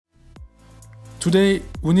Today,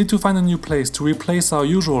 we need to find a new place to replace our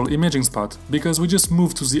usual imaging spot, because we just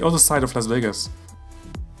moved to the other side of Las Vegas.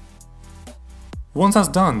 Once that's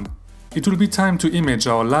done, it will be time to image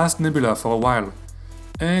our last nebula for a while,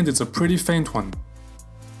 and it's a pretty faint one.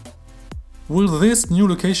 Will this new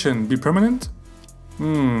location be permanent?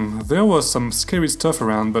 There was some scary stuff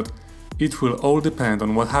around, but it will all depend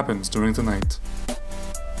on what happens during the night.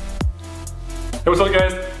 Hey, what's up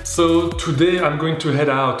guys? So today I'm going to head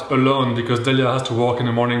out alone because Delia has to work in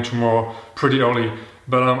the morning tomorrow pretty early.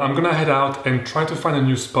 But I'm gonna head out and try to find a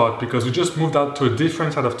new spot because we just moved out to a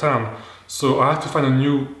different side of town. So I have to find a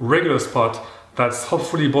new regular spot that's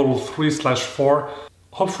hopefully bottle 3/4,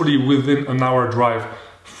 hopefully within an hour drive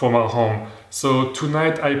from our home. So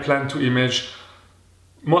tonight I plan to image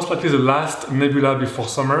most likely the last nebula before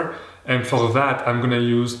summer, and for that I'm gonna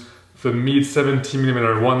use the Meade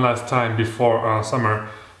 70mm one last time before summer,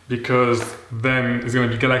 because then it's gonna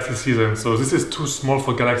be galaxy season. So this is too small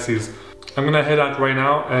for galaxies. I'm gonna head out right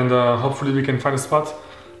now and hopefully we can find a spot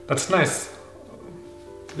that's nice.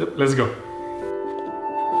 Yep, let's go.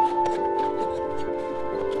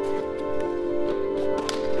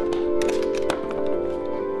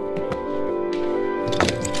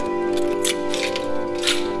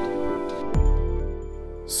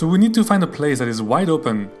 So we need to find a place that is wide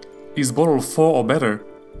open, is bottle 4 or better,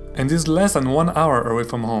 and is less than 1 hour away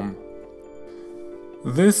from home.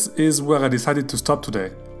 This is where I decided to stop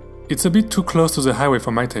today. It's a bit too close to the highway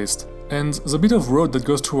for my taste, and the bit of road that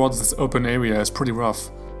goes towards this open area is pretty rough.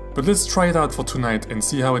 But let's try it out for tonight and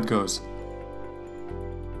see how it goes.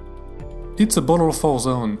 It's a bottle 4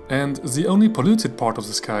 zone, and the only polluted part of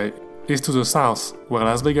the sky is to the south, where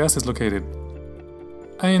Las Vegas is located.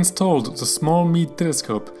 I installed the small Meade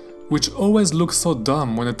telescope, which always looks so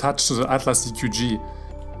dumb when attached to the Atlas EQG.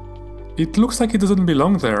 It looks like it doesn't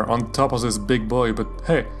belong there on top of this big boy, but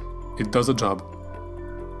hey, it does the job.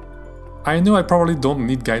 I know I probably don't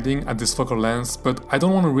need guiding at this focal length, but I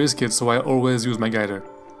don't want to risk it, so I always use my guider.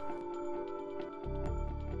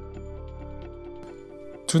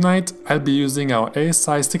 Tonight I'll be using our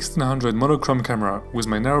ASI 1600 monochrome camera with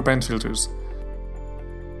my narrowband filters.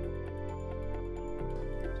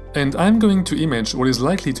 And I'm going to image what is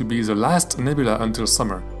likely to be the last nebula until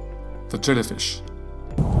summer, the Jellyfish.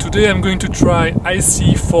 Today I'm going to try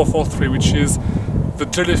IC443, which is the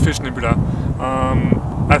Jellyfish Nebula.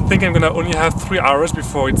 I think I'm gonna only have 3 hours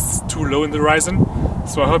before it's too low in the horizon,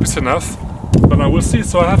 so I hope it's enough, but I will see.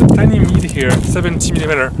 So I have a tiny Meade here,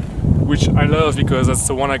 70mm, which I love because that's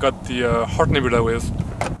the one I got the Heart Nebula with.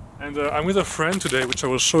 And I'm with a friend today, which I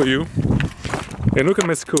will show you. And look at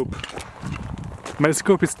my scope. My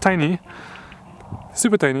scope is tiny,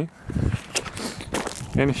 super tiny,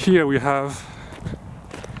 and here we have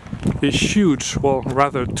a huge, well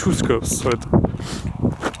rather 2 scopes, so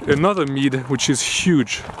another Meade which is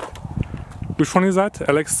huge. Which one is that?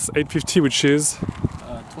 LX850, which is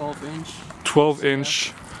 12 inch. 12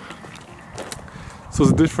 inch. So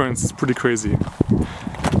the difference is pretty crazy.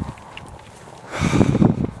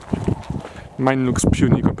 Mine looks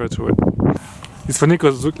puny compared to it. It's funny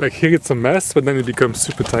because look, like here it's a mess, but then it becomes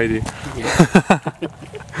super tidy. Yeah.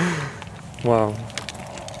 Wow,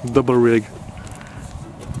 double rig.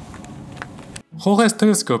 Jorge's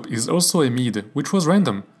telescope is also a Meade, which was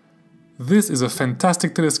random. This is a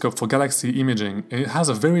fantastic telescope for galaxy imaging, and it has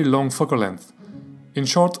a very long focal length. In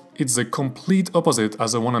short, it's the complete opposite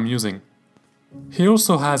as the one I'm using. He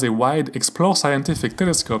also has a wide Explore Scientific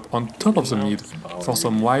telescope on top of the Meade for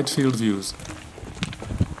some wide field views.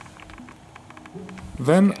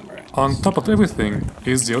 Then, on top of everything,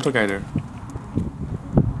 is the autoguider.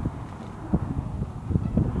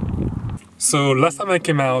 So last time I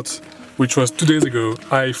came out, which was 2 days ago,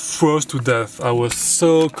 I froze to death. I was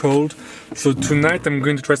so cold. So tonight I'm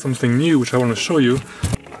going to try something new, which I want to show you.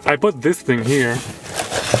 I bought this thing here.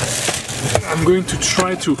 I'm going to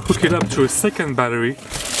try to hook it up to a second battery.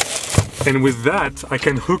 And with that, I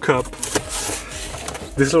can hook up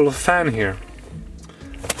this little fan here.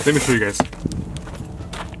 Let me show you guys.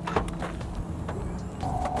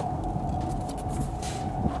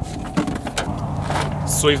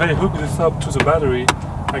 So if I hook this up to the battery,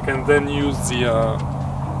 I can then use the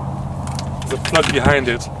plug behind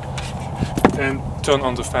it and turn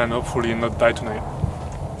on the fan, hopefully, and not die tonight.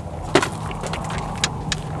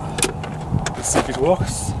 Let's see if it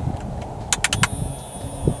works.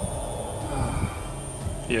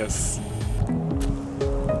 Yes.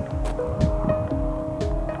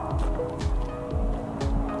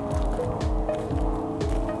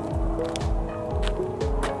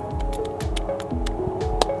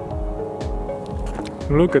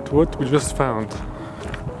 Look at what we just found.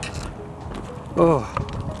 Oh,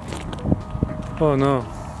 Oh no.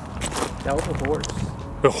 That was a horse.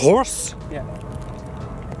 A horse? Yeah.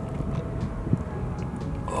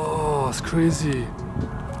 Oh, it's crazy.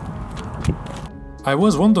 I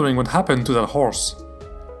was wondering what happened to that horse.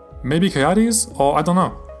 Maybe coyotes, or I don't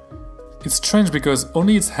know. It's strange because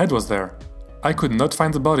only its head was there. I could not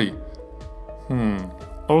find the body.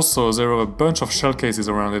 Also, there were a bunch of shell cases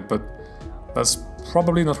around it, but that's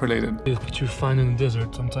probably not related. It's what you find in the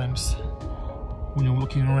desert sometimes when you're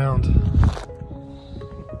walking around.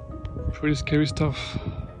 Pretty scary stuff.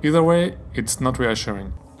 Either way, it's not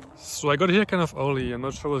reassuring. So I got here kind of early. I'm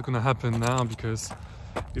not sure what's gonna happen now because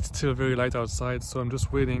it's still very light outside, so I'm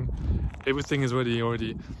just waiting. Everything is ready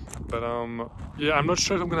already. But yeah, I'm not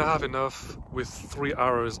sure if I'm gonna have enough with 3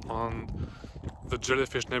 hours on the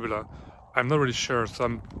Jellyfish Nebula. I'm not really sure,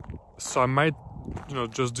 so I might, you know,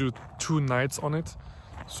 just do 2 nights on it.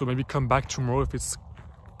 So maybe come back tomorrow if it's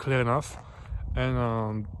clear enough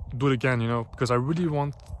and do it again, you know, because I really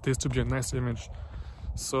want this to be a nice image.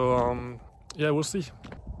 So yeah, we'll see.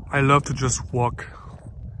 I love to just walk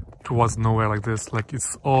towards nowhere like this. Like,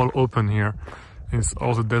 it's all open here. It's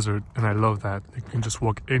all the desert, and I love that. You can just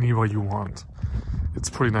walk anywhere you want. It's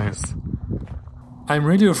pretty nice. I'm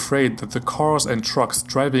really afraid that the cars and trucks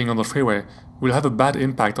driving on the freeway will have a bad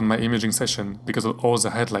impact on my imaging session because of all the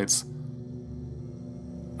headlights.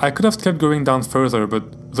 I could have kept going down further,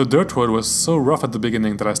 but the dirt road was so rough at the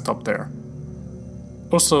beginning that I stopped there.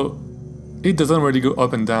 Also, it doesn't really go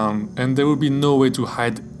up and down, and there will be no way to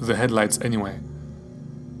hide the headlights anyway.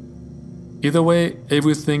 Either way,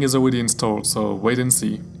 everything is already installed, so wait and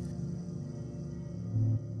see.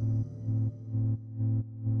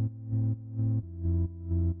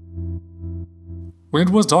 When it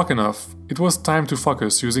was dark enough, it was time to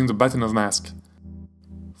focus using the Bahtinov mask.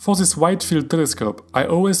 For this wide field telescope, I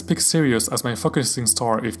always pick Sirius as my focusing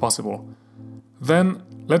star if possible. Then,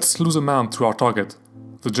 let's lose a mount to our target,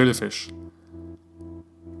 the jellyfish.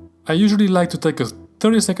 I usually like to take a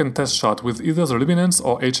 30-second test shot with either the luminance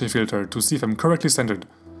or HA filter to see if I'm correctly centered.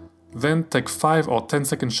 Then take 5 or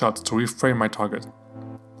 10-second shots to reframe my target.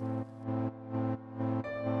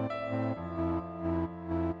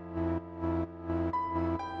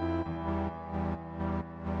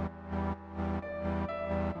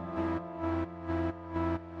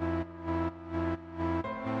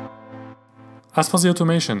 As for the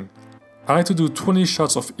automation, I like to do 20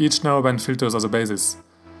 shots of each narrowband filters as a basis.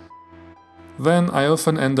 Then I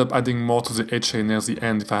often end up adding more to the HA near the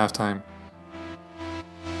end if I have time.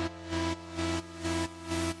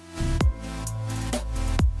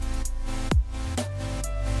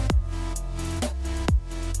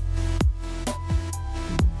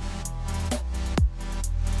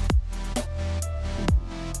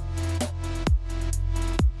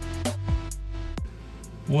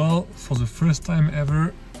 Well, for the first time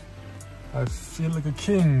ever, I feel like a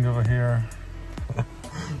king over here.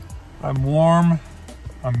 I'm warm,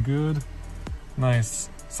 I'm good, nice.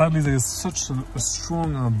 Sadly, there is such a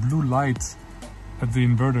strong blue light at the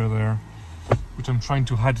inverter there, which I'm trying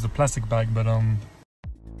to hide with a plastic bag, but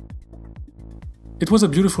It was a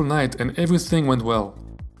beautiful night and everything went well.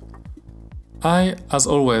 I, as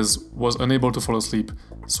always, was unable to fall asleep,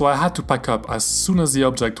 so I had to pack up as soon as the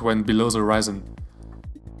object went below the horizon.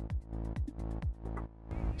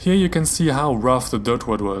 Here you can see how rough the dirt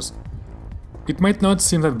road was. It might not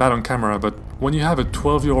seem that bad on camera, but when you have a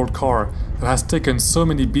 12-year-old car that has taken so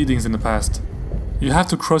many beatings in the past, you have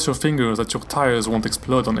to cross your fingers that your tires won't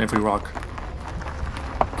explode on every rock.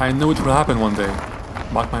 I know it will happen one day,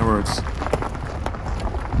 mark my words.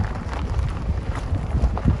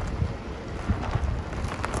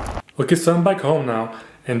 Okay, so I'm back home now,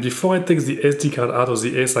 and before I take the SD card out of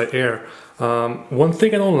the ASI Air, one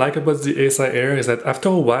thing I don't like about the ASI Air is that after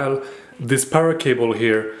a while, this power cable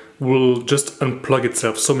here will just unplug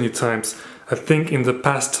itself so many times. I think in the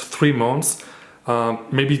past 3 months,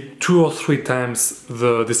 maybe 2 or 3 times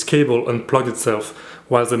this cable unplugged itself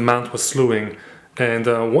while the mount was slewing. And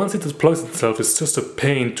once it unplugs itself, it's just a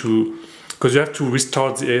pain because you have to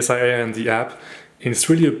restart the ASI Air and the app, and it's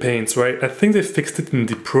really a pain. So I think they fixed it in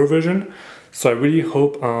the Pro version, so I really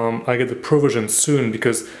hope I get the Pro version soon,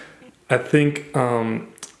 because I think it's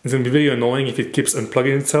gonna be very annoying if it keeps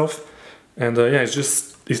unplugging itself. And yeah,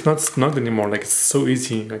 it's not snug anymore. Like, it's so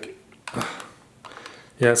easy. Like,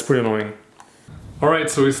 yeah, it's pretty annoying. All right,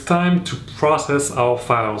 so it's time to process our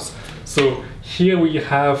files. So here we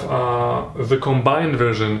have the combined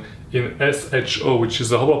version in SHO, which is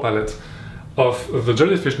the Hubble palette of the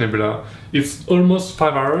Jellyfish Nebula. It's almost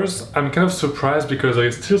 5 hours. I'm kind of surprised because there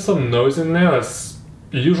is still some noise in there. That's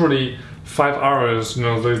usually 5 hours, you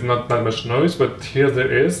know, there's not that much noise, but here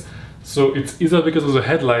there is. So it's either because of the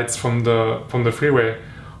headlights from the freeway,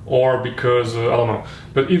 or because I don't know.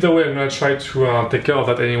 But either way, I'm gonna try to take care of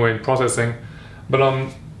that anyway in processing. But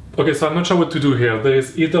okay, so I'm not sure what to do here. There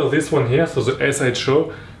is either this one here, so the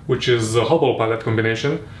SHO, which is the Hubble palette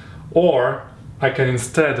combination, or I can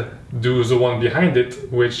instead do the one behind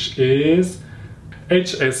it, which is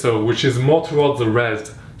HSO, which is more towards the red.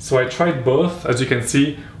 So I tried both. As you can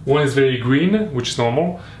see, one is very green, which is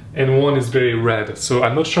normal, and one is very red. So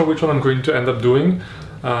I'm not sure which one I'm going to end up doing.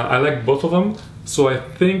 I like both of them, so I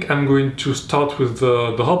think I'm going to start with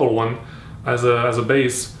the Hubble one as a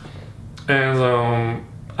base, and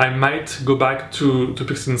I might go back to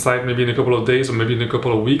PixInsight maybe in a couple of days or maybe in a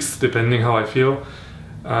couple of weeks, depending how I feel,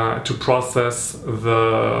 to process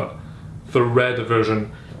the red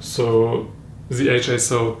version, so the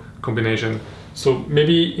HSO combination. So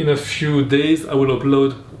maybe in a few days I will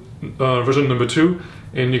upload version number 2,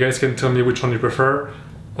 and you guys can tell me which one you prefer.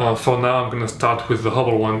 For now, I'm gonna start with the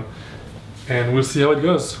Hubble one, and we'll see how it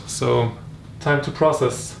goes. So, time to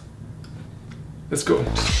process. Let's go.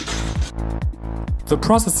 The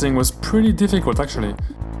processing was pretty difficult actually.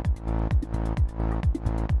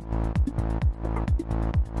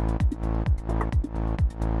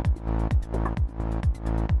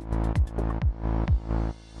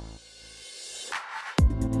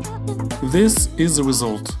 This is the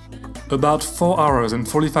result. About 4 hours and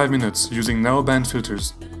 45 minutes using narrowband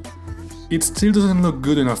filters. It still doesn't look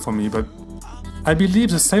good enough for me, but I believe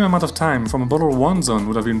the same amount of time from a bottle 1 zone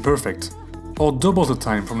would have been perfect, or double the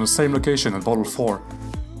time from the same location at bottle 4.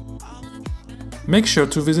 Make sure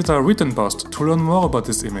to visit our written post to learn more about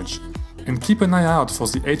this image, and keep an eye out for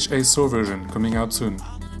the HSO version coming out soon.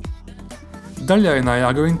 Dalia and I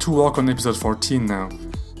are going to work on episode 14 now.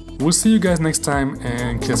 We'll see you guys next time,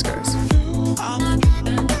 and clear skies.